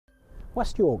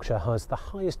West Yorkshire has the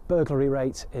highest burglary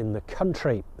rate in the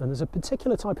country, and there's a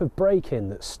particular type of break-in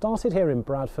that started here in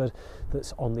Bradford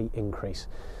that's on the increase.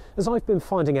 As I've been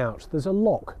finding out, there's a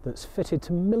lock that's fitted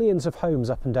to millions of homes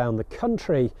up and down the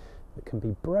country that can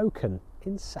be broken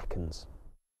in seconds.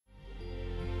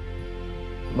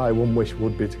 My one wish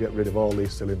would be to get rid of all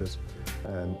these cylinders.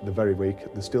 They're very weak.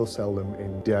 They still sell them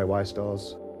in DIY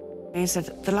stores. He said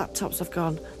the laptops have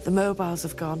gone, the mobiles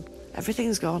have gone,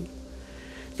 everything's gone.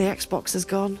 The Xbox has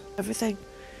gone, everything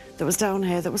that was down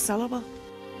here that was sellable.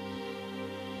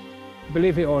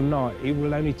 Believe it or not, it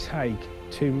will only take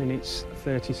 2 minutes,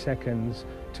 30 seconds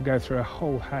to go through a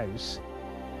whole house.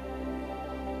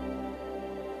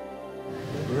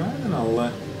 Right, and I'll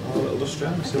have a little dust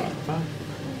around and see what I can find.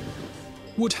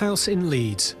 Woodhouse in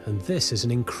Leeds, and this is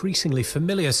an increasingly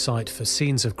familiar sight for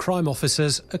scenes of crime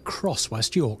officers across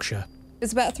West Yorkshire. It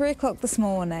was about 3 o'clock this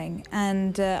morning,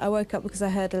 and I woke up because I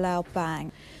heard a loud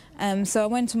bang. So I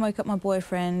went and woke up my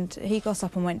boyfriend. He got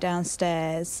up and went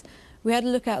downstairs. We had a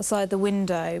look outside the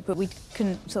window, but we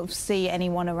couldn't sort of see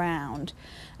anyone around.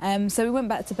 So we went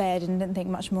back to bed and didn't think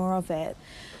much more of it.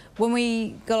 When we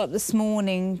got up this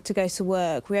morning to go to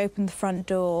work, we opened the front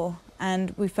door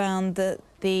and we found that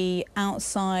the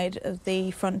outside of the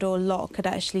front door lock had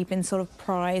actually been sort of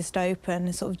prized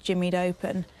open, sort of jimmied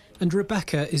open. And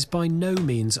Rebecca is by no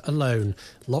means alone.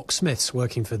 Locksmiths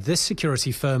working for this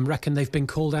security firm reckon they've been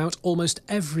called out almost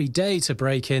every day to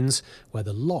break-ins where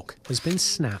the lock has been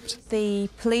snapped. The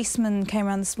policeman came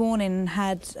around this morning and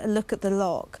had a look at the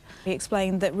lock. He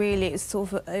explained that really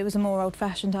it was a more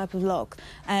old-fashioned type of lock,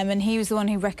 and he was the one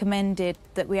who recommended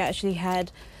that we actually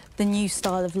had the new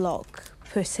style of lock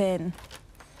put in.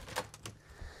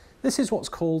 This is what's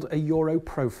called a Euro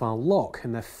profile lock,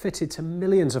 and they're fitted to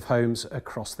millions of homes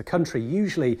across the country,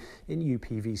 usually in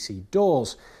UPVC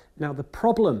doors. Now, the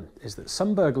problem is that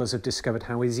some burglars have discovered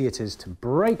how easy it is to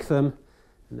break them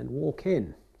and then walk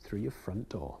in through your front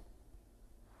door.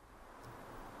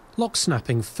 Lock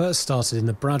snapping first started in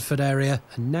the Bradford area,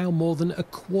 and now more than a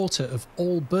quarter of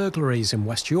all burglaries in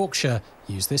West Yorkshire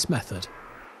use this method.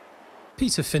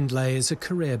 Peter Findlay is a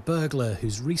career burglar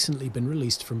who's recently been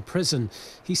released from prison.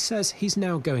 He says he's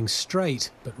now going straight,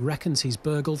 but reckons he's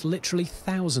burgled literally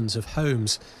thousands of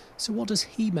homes. So what does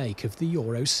he make of the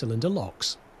Euro cylinder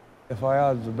locks? If I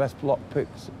had the best lock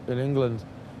picks in England,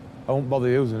 I won't bother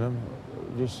using them.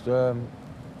 Just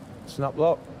snap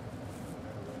lock.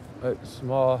 It's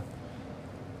more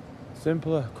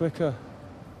simpler, quicker.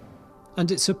 And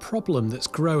it's a problem that's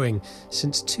growing.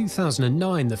 Since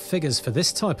 2009, the figures for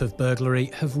this type of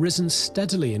burglary have risen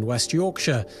steadily in West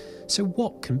Yorkshire. So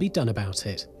what can be done about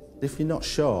it? If you're not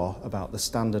sure about the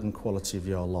standard and quality of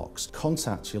your locks,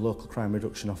 contact your local crime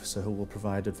reduction officer who will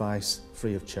provide advice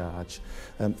free of charge.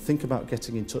 Think about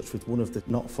getting in touch with one of the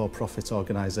not-for-profit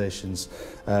organisations,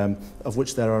 of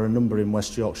which there are a number in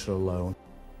West Yorkshire alone.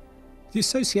 The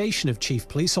Association of Chief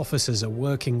Police Officers are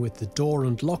working with the door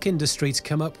and lock industry to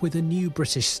come up with a new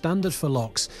British standard for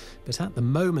locks, but at the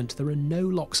moment there are no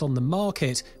locks on the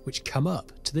market which come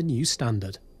up to the new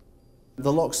standard.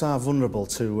 The locks are vulnerable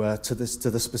to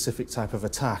the specific type of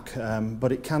attack,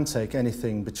 but it can take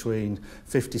anything between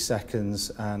 50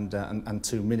 seconds and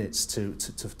 2 minutes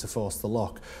to force the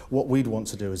lock. What we'd want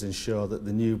to do is ensure that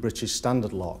the new British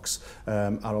standard locks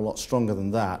are a lot stronger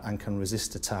than that and can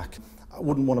resist attack. I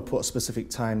wouldn't want to put a specific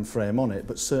time frame on it,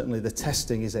 but certainly the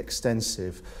testing is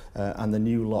extensive and the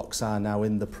new locks are now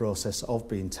in the process of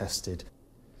being tested.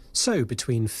 So,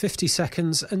 between 50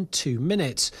 seconds and 2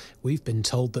 minutes, we've been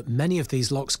told that many of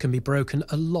these locks can be broken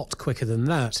a lot quicker than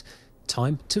that.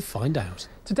 Time to find out.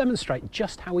 To demonstrate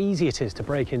just how easy it is to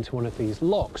break into one of these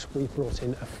locks, we've brought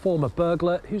in a former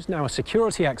burglar who's now a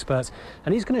security expert,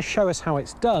 and he's going to show us how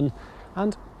it's done,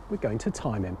 and we're going to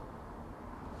time him.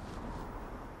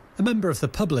 A member of the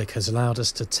public has allowed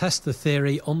us to test the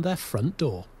theory on their front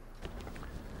door.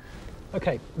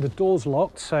 OK, the door's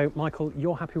locked, so, Michael,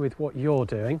 you're happy with what you're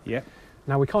doing? Yeah.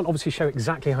 Now, we can't obviously show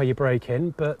exactly how you break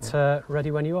in, but ready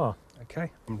when you are.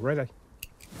 OK, I'm ready.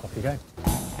 Off you go.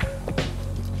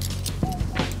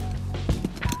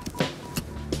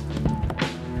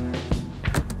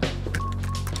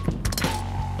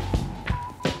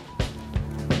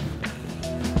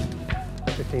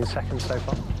 "15 seconds so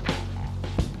far.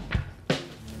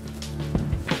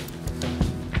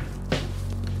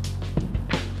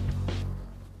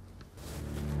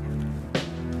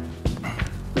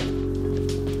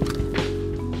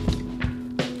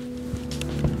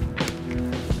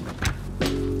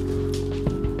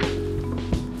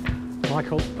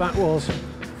 Michael, that was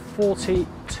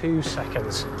 42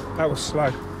 seconds. That was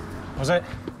slow. Was it?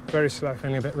 Very slow.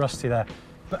 Feeling a bit rusty there.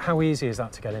 But how easy is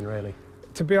that to get in, really?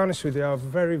 To be honest with you, I'm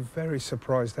very, very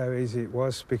surprised how easy it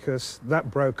was, because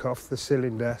that broke off the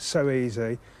cylinder so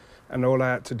easy, and all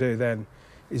I had to do then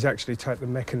is actually take the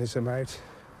mechanism out.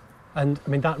 And, I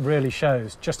mean, that really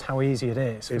shows just how easy it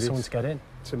is for someone to get in.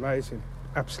 It's amazing,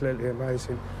 absolutely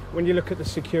amazing. When you look at the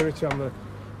security on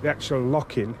the actual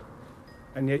lock-in,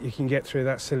 and yet you can get through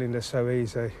that cylinder so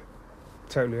easy,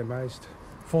 totally amazed.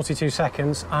 42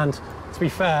 seconds, and to be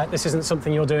fair, this isn't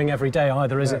something you're doing every day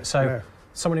either, is it? So no.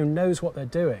 Someone who knows what they're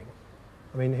doing,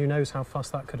 I mean, who knows how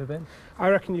fast that could have been? I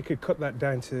reckon you could cut that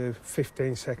down to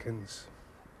 15 seconds.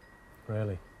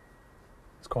 Really?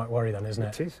 It's quite a worry then, isn't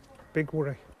it? It is. Big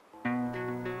worry.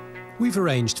 We've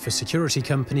arranged for security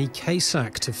company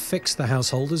KSAC to fix the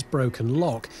householder's broken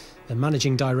lock, and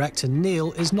managing director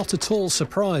Neil is not at all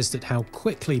surprised at how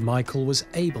quickly Michael was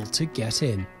able to get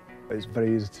in. It's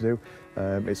very easy to do.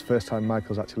 It's the first time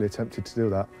Michael's actually attempted to do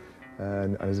that,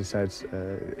 and as I said,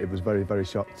 it was very, very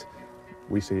shocked.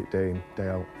 We see it day in, day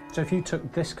out. So if you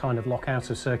took this kind of lock out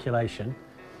of circulation,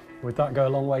 would that go a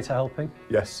long way to helping?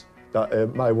 Yes,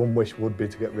 that, my one wish would be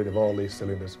to get rid of all these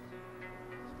cylinders.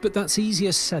 But that's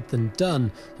easier said than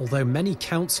done. Although many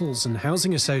councils and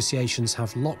housing associations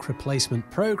have lock replacement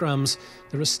programmes,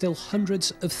 there are still hundreds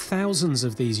of thousands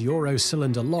of these Euro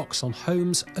cylinder locks on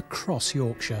homes across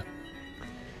Yorkshire.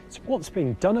 So what's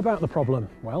being done about the problem?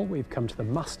 Well, we've come to the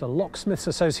Master Locksmiths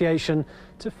Association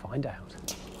to find out.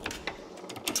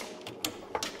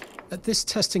 At this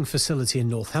testing facility in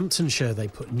Northamptonshire, they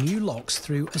put new locks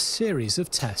through a series of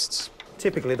tests.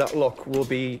 Typically, that lock will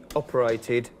be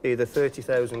operated either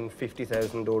 30,000,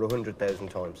 50,000 or 100,000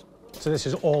 times. So this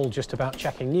is all just about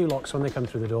checking new locks when they come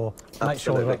through the door, make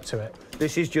sure they're up to it.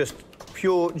 This is just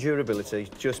pure durability.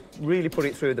 Just really put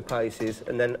it through the paces,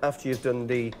 and then after you've done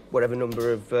the whatever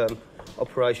number of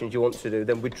operations you want to do,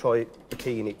 then we'd try the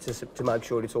key in it to make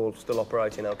sure it's all still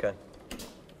operating okay.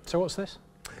 So what's this?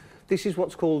 This is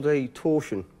what's called a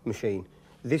torsion machine.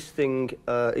 This thing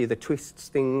either twists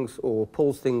things or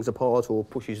pulls things apart or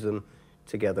pushes them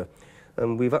together.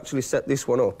 And we've actually set this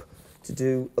one up to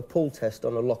do a pull test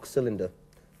on a lock cylinder.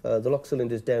 The lock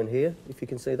cylinder's down here, if you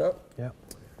can see that. Yeah.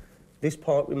 This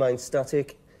part remains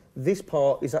static. This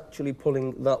part is actually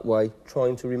pulling that way,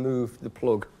 trying to remove the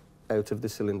plug out of the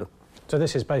cylinder. So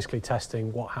this is basically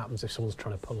testing what happens if someone's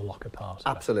trying to pull a lock apart.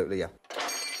 Absolutely, yeah.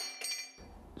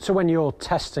 So when you're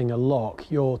testing a lock,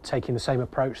 you're taking the same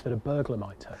approach that a burglar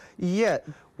might take? Yeah,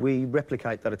 we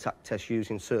replicate that attack test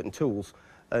using certain tools,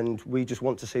 and we just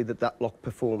want to see that that lock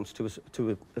performs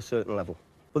to a certain level.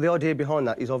 But the idea behind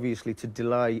that is obviously to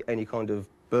delay any kind of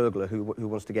burglar who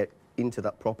wants to get into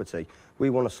that property. We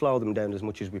want to slow them down as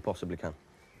much as we possibly can.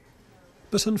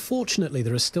 But unfortunately,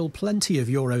 there are still plenty of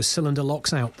Euro cylinder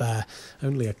locks out there.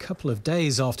 Only a couple of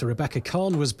days after Rebecca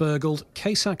Khan was burgled,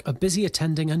 KSAC are busy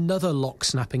attending another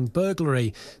lock-snapping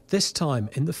burglary, this time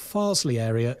in the Farsley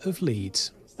area of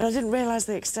Leeds. But I didn't realise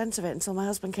the extent of it until my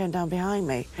husband came down behind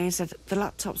me and he said, the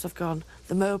laptops have gone,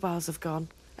 the mobiles have gone,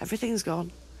 everything's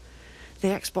gone. The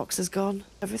Xbox has gone,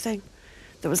 everything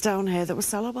that was down here that was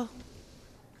sellable.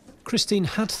 Christine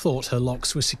had thought her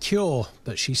locks were secure,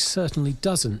 but she certainly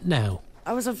doesn't now.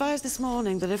 I was advised this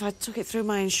morning that if I took it through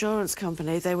my insurance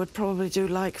company, they would probably do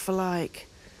like for like.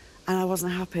 And I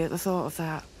wasn't happy at the thought of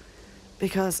that,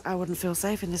 because I wouldn't feel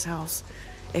safe in this house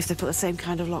if they put the same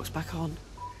kind of locks back on.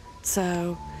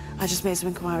 So I just made some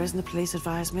inquiries and the police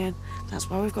advised me, and that's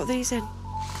why we've got these in.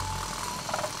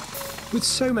 With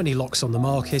so many locks on the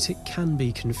market, it can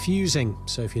be confusing.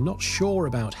 So if you're not sure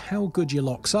about how good your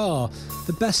locks are,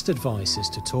 the best advice is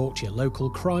to talk to your local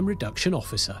crime reduction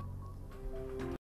officer.